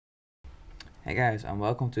Hey guys, and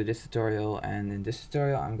welcome to this tutorial, and in this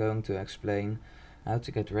tutorial I'm going to explain how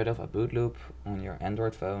to get rid of a boot loop on your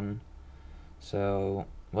Android phone. So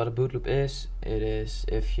what a boot loop is, it is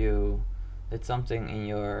if you did something in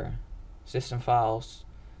your system files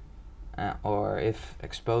or if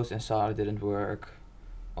expose installer didn't work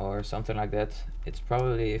or something like that. It's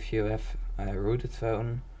probably if you have a rooted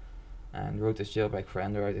phone, and root is jailbreak for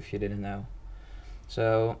Android if you didn't know.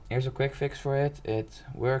 So here's a quick fix for it. It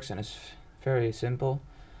works and is very simple.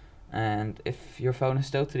 And if your phone is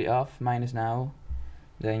totally off, mine is now,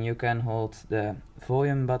 then you can hold the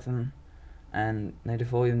volume button and the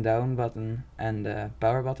volume down button and the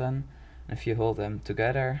power button. And if you hold them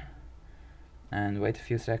together and wait a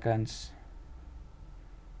few seconds,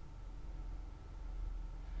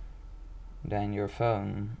 then your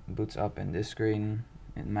phone boots up in this screen,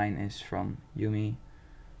 and mine is from Yumi.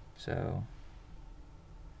 So,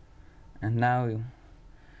 and now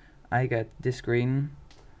I get this screen.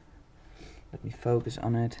 Let me focus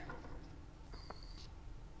on it.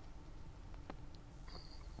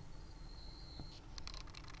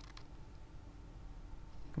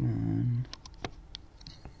 Come on.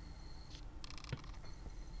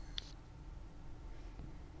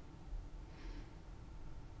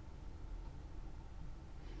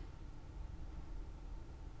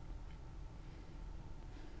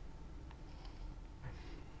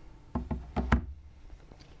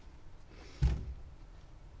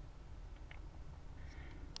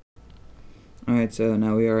 Alright, so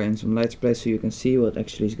now we are in some lights place so you can see what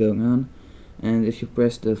actually is going on. And if you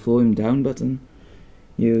press the volume down button,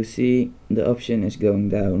 you see the option is going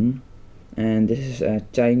down. And this is a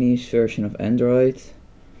Chinese version of Android.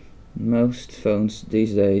 Most phones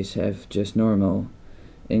these days have just normal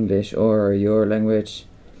English or your language.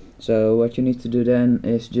 So what you need to do then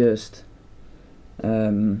is just,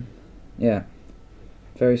 very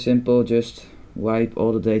simple, just wipe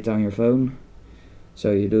all the data on your phone,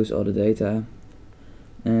 so you lose all the data.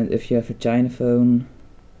 And if you have a China phone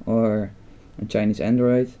or a Chinese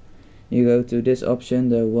Android, you go to this option,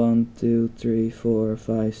 the 1, 2, 3, 4,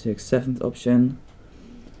 5, 6, 7th option,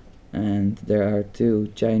 and there are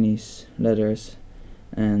two Chinese letters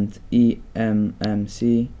and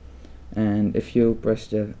EMMC, and if you press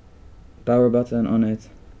the power button on it,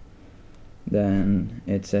 then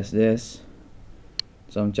it says this,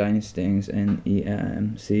 some Chinese things, and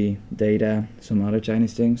EMC data, some other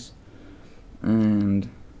Chinese things, and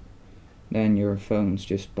then your phones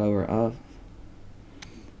just power off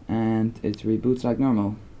and it reboots like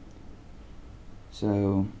normal.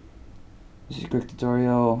 So this is a quick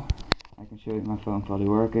tutorial. I can show you my phone fully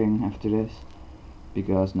working after this,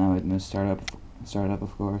 because now it must start up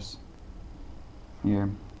of course.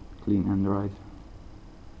 Here, clean Android.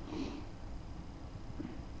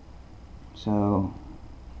 So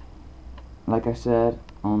like I said,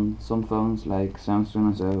 on some phones like Samsung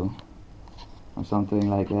and so, or something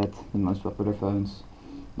like that, the most popular phones,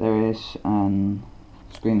 there is a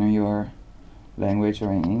screen in your language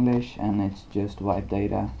or in English, and it's just wipe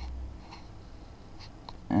data,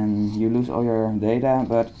 and you lose all your data,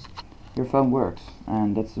 but your phone works,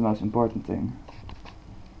 and that's the most important thing.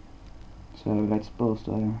 So let's pause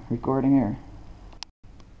the recording here.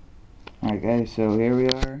 Alright guys, so here we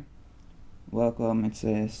are. Welcome, it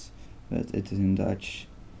says, but it is in Dutch,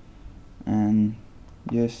 and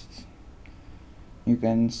just you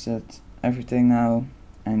can set everything now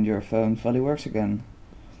and your phone fully works again.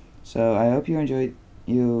 So I hope you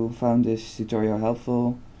found this tutorial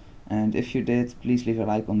helpful, and if you did, please leave a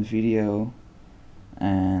like on the video,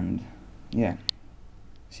 and yeah,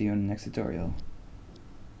 see you in the next tutorial.